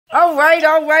All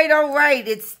right.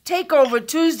 It's Takeover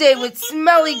Tuesday with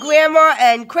Smelly Grandma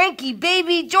and Cranky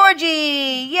Baby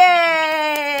Georgie.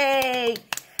 Yay!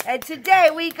 And today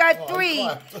we got three.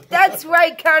 That's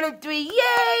right, count them three.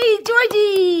 Yay,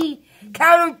 Georgie!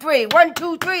 Count them three. 1,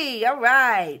 2, 3. All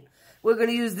right. We're going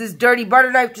to use this dirty butter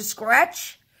knife to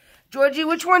scratch. Georgie,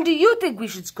 which one do you think we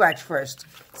should scratch first?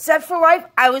 Set for life?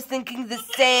 I was thinking the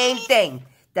same thing.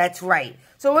 That's right.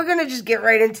 So we're going to just get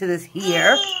right into this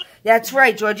here. That's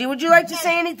right, Georgie. Would you like to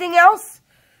say anything else?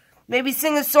 Maybe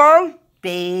sing a song?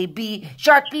 Baby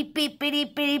shark, beep, beep, bitty,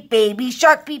 bitty, baby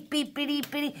shark, beep, beep, bitty,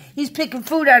 bitty. He's picking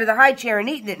food out of the high chair and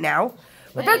eating it now.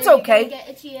 But that's okay. Get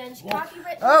itchy and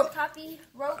copywritten.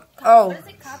 What is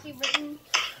it? Copywritten.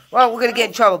 Well, we're going to get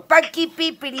in trouble. Beep,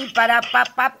 beep, bitty,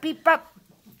 ba-da-ba-ba, beep, bop.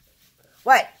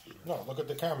 What? No, look at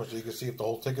the camera so you can see if the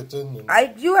whole ticket's in.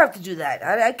 You have to do that.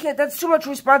 I can't. That's too much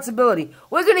responsibility.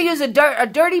 We're going to use a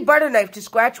dirty butter knife to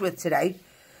scratch with today.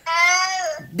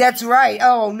 That's right.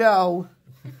 Oh, no.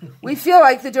 We feel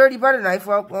like the dirty butter knife.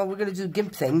 Well, we're going to do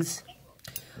gimp things.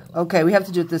 Okay, we have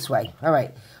to do it this way. All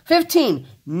right. 15.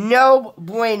 No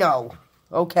bueno.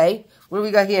 Okay. What do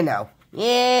we got here now?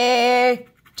 Yeah.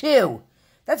 2.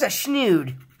 That's a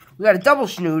schnood. We got a double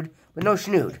schnood, but no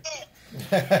schnood.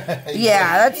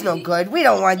 Yeah, that's no good. We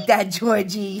don't want that,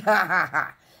 Georgie.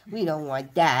 We don't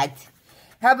want that.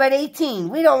 How about 18?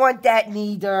 We don't want that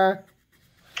neither.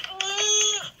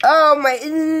 Oh, my.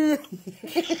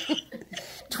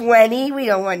 20. We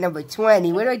don't want number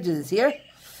 20. Where do I do this? Here?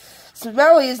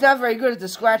 Smelly is not very good at the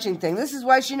scratching thing. This is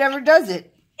why she never does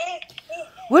it.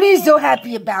 What are you so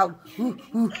happy about?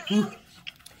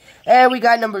 And we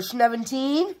got number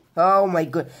 17. Oh, my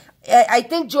goodness. I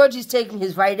think Georgie's taking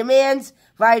his vitamins.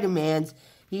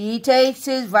 He takes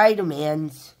his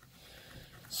vitamins.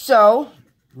 So,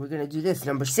 we're going to do this.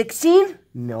 Number 16?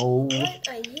 No. What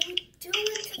are you doing to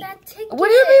that ticket? What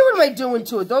do you mean, what am I doing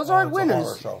to it? Those aren't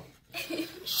winners.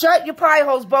 Shut your pie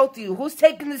holes, both of you. Who's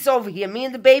taking this over here? Me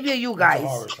and the baby or you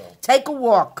guys? Take a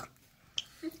walk.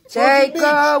 Take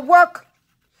a walk.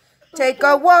 Take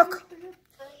a walk.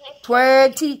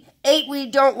 28,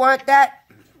 we don't want that.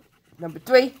 Number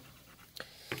 3.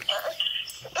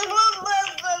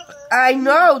 I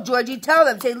know, Georgie. Tell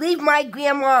them. Say, leave my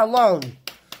grandma alone.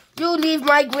 You leave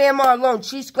my grandma alone.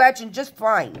 She's scratching just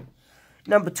fine.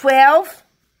 Number 12.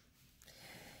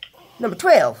 Number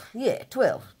 12. Yeah,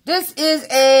 12. This is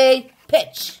a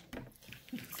pitch.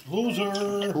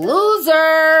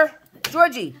 Loser.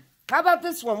 Georgie, how about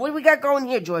this one? What do we got going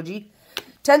here, Georgie?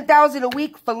 10,000 a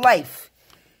week for life.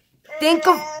 Think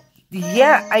of...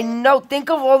 Yeah, I know. Think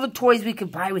of all the toys we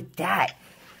could buy with that.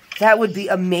 That would be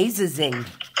amazing.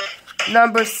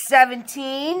 Number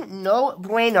 17, no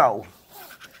bueno.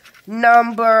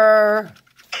 Number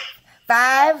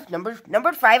 5,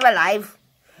 number 5 alive.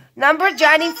 Number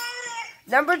Johnny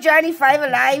 5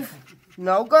 alive.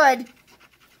 No good.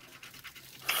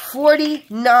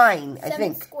 49, I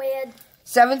think.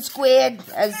 7 squared,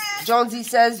 as Jonesy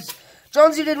says.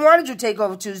 Jonesy didn't want to do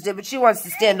Takeover Tuesday, but she wants to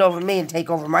stand over me and take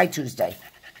over my Tuesday.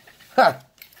 Huh.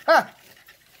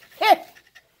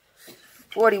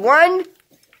 41.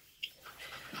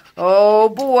 Oh,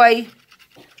 boy.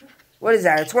 What is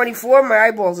that, a 24? My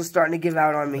eyeballs are starting to give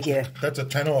out on me here. That's a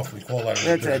 10 off, we call that.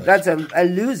 That's a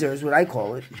loser is what I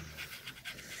call it.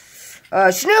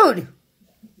 Schnood.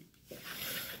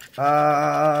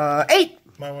 8.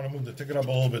 Might want to move the ticket up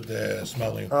a little bit there,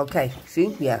 Smelly. Okay,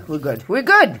 see? Yeah, we're good. We're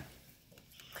good.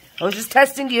 I was just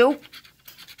testing you.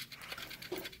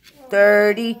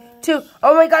 32.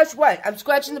 Oh my gosh, what? I'm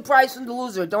scratching the prize from the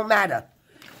loser. It don't matter.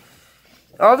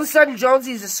 All of a sudden,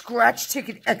 Jonesy's a scratch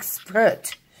ticket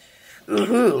expert.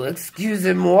 Ooh,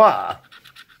 excusez-moi.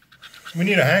 We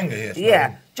need a hanger here, Smelly.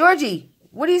 Yeah. Georgie,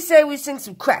 what do you say we sing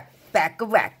some crack?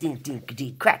 Back-a-rack,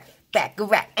 ding-ding-a-ding, crack.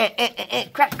 Back-a-rack,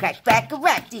 crack, crack,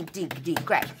 back-a-rack, ding-ding-a-ding,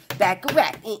 crack.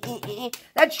 Back-a-rack,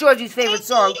 That's Georgie's favorite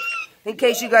song, in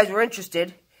case you guys were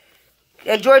interested.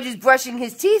 And Georgie's brushing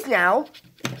his teeth now,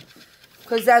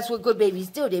 because that's what good babies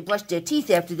do. They brush their teeth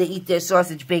after they eat their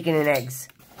sausage, bacon, and eggs.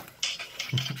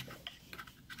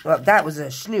 Well, that was a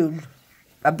schnood.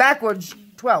 A backwards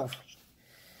 12.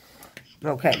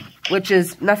 Okay, which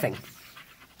is nothing.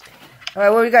 All right,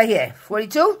 what do we got here?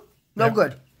 42? No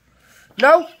good.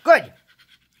 No good.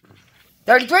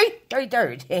 33?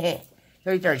 33rd.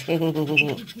 33rd.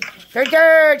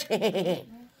 33rd.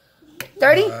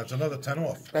 30? That's another 10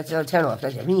 off. That's another 10 off.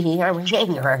 That's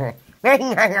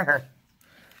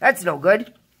no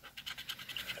good.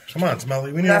 Come on,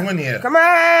 Smelly. We need to win here. Come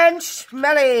on,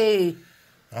 Smelly.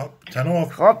 Oh, 10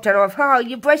 off. Oh, 10 off. Oh,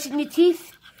 you brushing your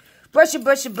teeth? Brush it.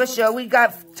 We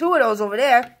got 2 of those over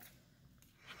there.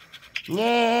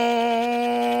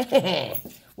 Yeah.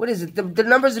 What is it? The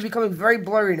numbers are becoming very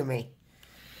blurry to me.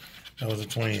 That was a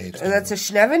 28. And that's a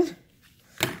Schneven?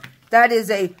 That is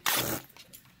a...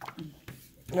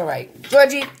 All right.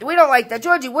 Georgie, we don't like that.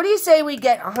 Georgie, what do you say we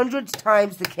get 100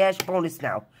 times the cash bonus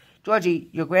now? Georgie,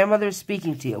 your grandmother is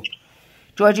speaking to you.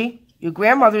 Georgie, your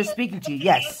grandmother is speaking to you.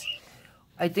 Yes.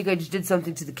 I think I just did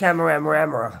something to the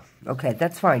camera. Okay,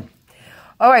 that's fine.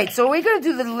 All right, so we're going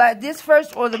to do this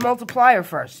first or the multiplier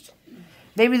first.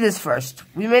 Maybe this first.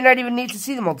 We may not even need to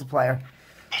see the multiplier,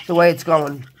 the way it's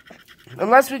going.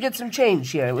 Unless we get some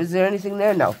change here. Was there anything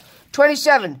there? No.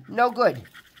 27, no good.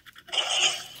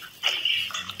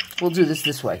 We'll do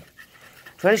this way.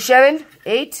 27,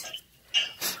 8.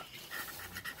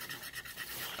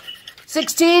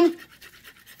 16,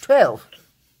 12.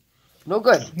 No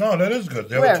good. No, that is good.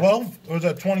 They Where? have a 12 or is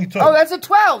that 22? Oh, that's a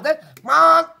 12.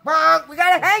 Bonk, bonk. We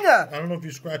got a hanger. I don't know if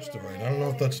you scratched it right. I don't know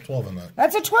if that's 12 or not.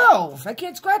 That's a 12. I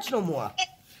can't scratch no more.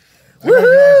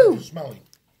 Woohoo! Smelly.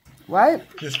 What?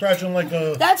 You're scratching like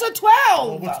a... That's a 12.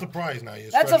 Well, what's the prize now?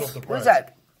 You That's scratch off the prize. What's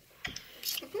that?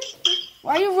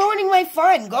 Why are you ruining my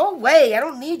fun? Go away. I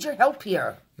don't need your help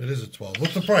here. It is a 12.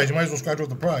 What's the prize? You might as well scratch off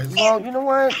the prize. Well, you know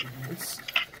what? It's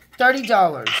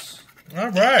 $30.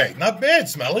 All right. Not bad,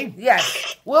 Smelly.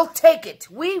 Yes. We'll take it.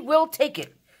 We will take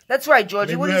it. That's right,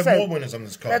 Georgie. Maybe What do we you have say? more winners on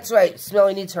this card. That's right.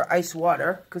 Smelly needs her ice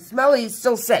water because Smelly is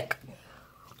still sick.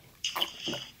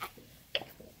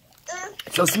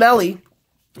 So Smelly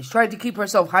is trying to keep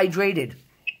herself hydrated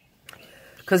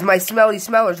because my Smelly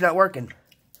Smeller's not working.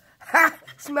 Ha!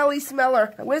 Smelly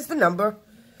Smeller. Where's the number?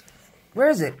 Where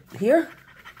is it? Here?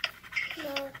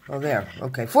 No. Oh, there.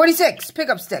 Okay. 46.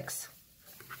 Pickup sticks.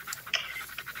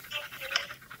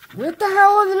 What the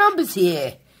hell are the numbers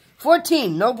here?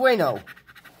 14. No bueno.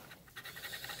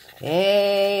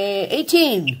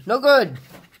 18. No good.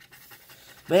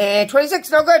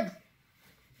 26. No good.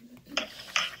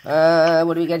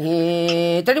 What do we got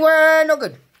here? 31. No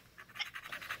good.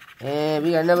 And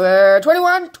we got number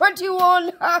 21.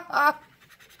 21. Ha ha.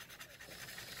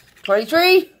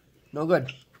 23. No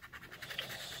good.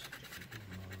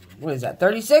 What is that?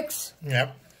 36?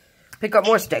 Yep. Pick up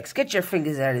more sticks. Get your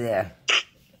fingers out of there.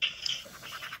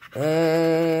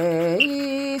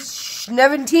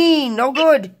 17. No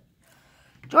good.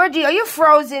 Georgie, are you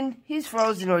frozen? He's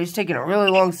frozen or he's taking a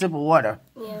really long sip of water.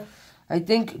 Yeah. I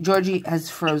think Georgie has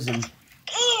frozen.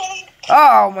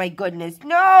 Oh, my goodness.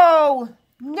 No.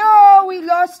 No, we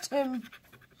lost him.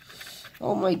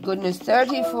 Oh, my goodness.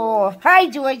 34. Hi,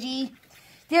 Georgie.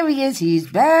 There he is. He's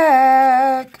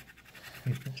back.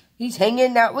 He's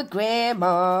hanging out with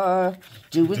Grandma,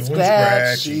 doing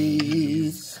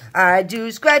scratchies. I do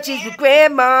scratchies with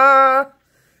Grandma.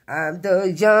 I'm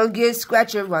the youngest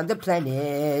scratcher on the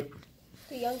planet.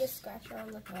 The youngest scratcher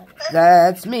on the planet.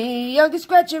 That's me, youngest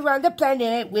scratcher on the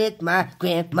planet with my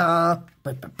grandma.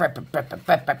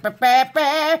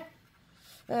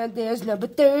 And there's number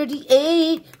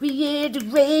 38.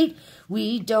 Reiterate,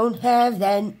 we don't have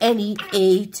then any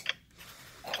 8.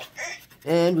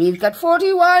 And we've got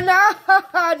 41.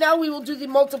 Now we will do the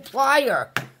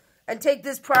multiplier and take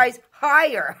this prize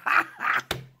higher.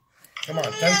 Come on,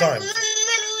 10 times.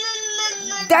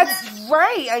 That's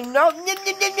right. I know.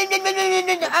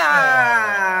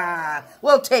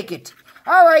 We'll take it.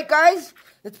 All right, guys.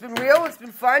 It's been real. It's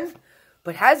been fun.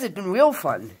 But has it been real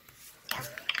fun?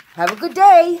 Have a good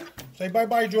day. Say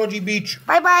bye-bye, Georgie Beach.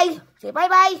 Bye-bye. Say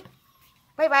bye-bye.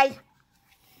 Bye-bye.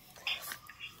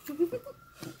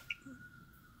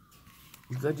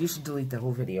 Good. You should delete the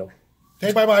whole video.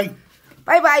 Say bye-bye.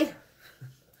 Bye-bye.